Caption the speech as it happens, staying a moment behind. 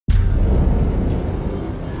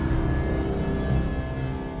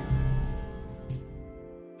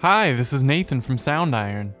Hi, this is Nathan from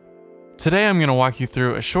Soundiron. Today I'm going to walk you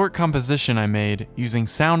through a short composition I made using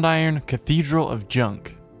Soundiron Cathedral of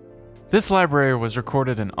Junk. This library was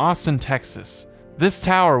recorded in Austin, Texas. This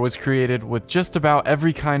tower was created with just about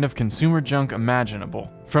every kind of consumer junk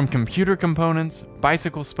imaginable, from computer components,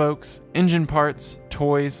 bicycle spokes, engine parts,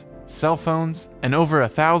 toys, cell phones, and over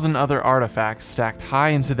 1,000 other artifacts stacked high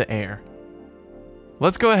into the air.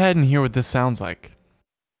 Let's go ahead and hear what this sounds like.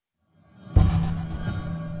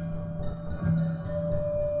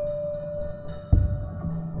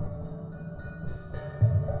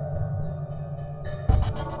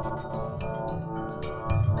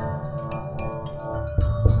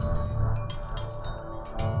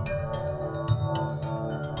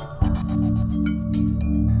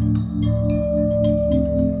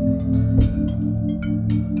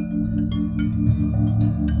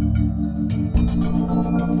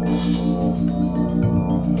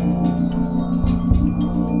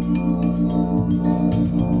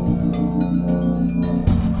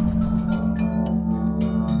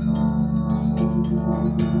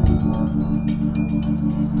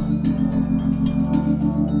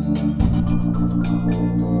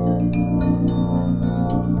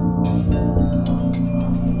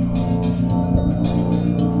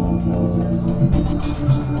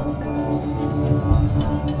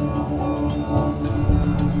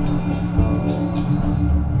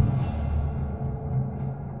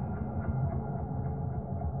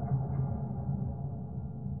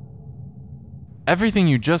 Everything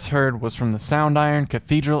you just heard was from the Soundiron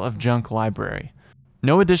Cathedral of Junk library.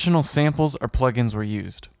 No additional samples or plugins were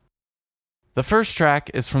used. The first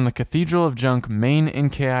track is from the Cathedral of Junk main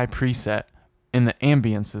NKI preset in the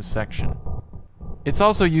Ambiences section. It's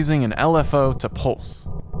also using an LFO to pulse.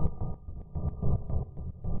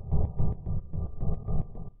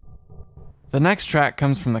 The next track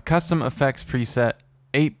comes from the custom effects preset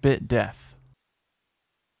 8-bit Death.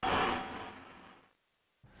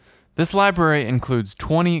 This library includes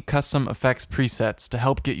 20 custom effects presets to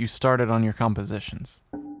help get you started on your compositions.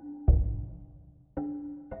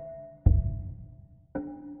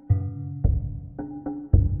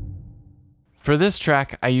 For this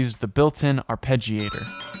track, I used the built-in arpeggiator.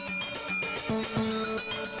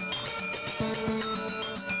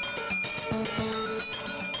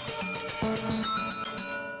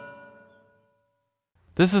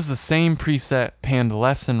 This is the same preset panned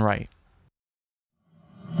left and right.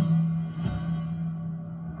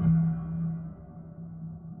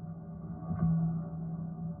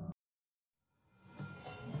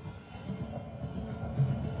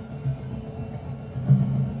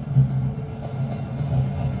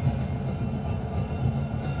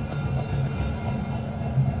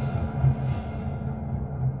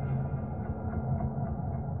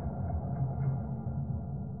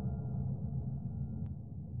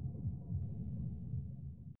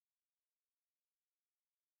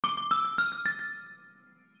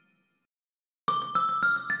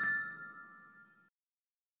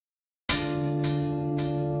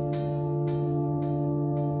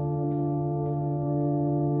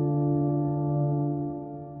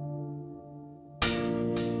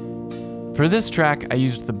 For this track, I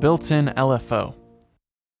used the built-in LFO.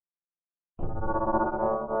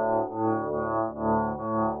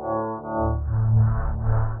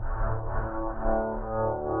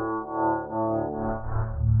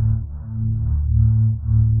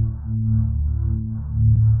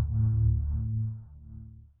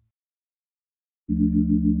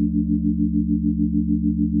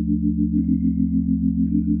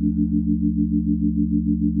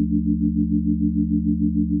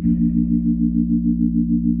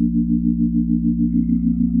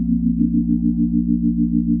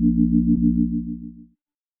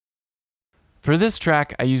 For this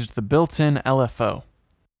track, I used the built-in LFO.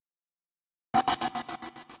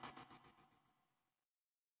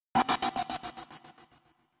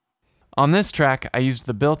 On this track, I used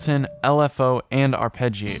the built-in LFO and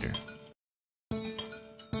arpeggiator.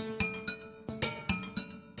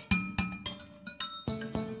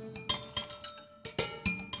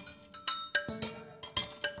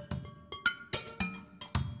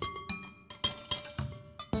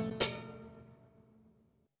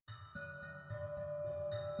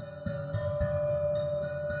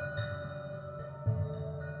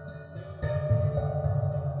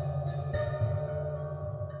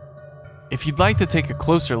 If you'd like to take a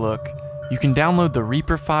closer look, you can download the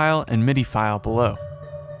Reaper file and MIDI file below.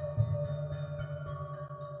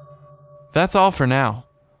 That's all for now.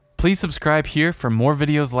 Please subscribe here for more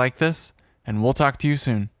videos like this, and we'll talk to you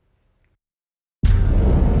soon.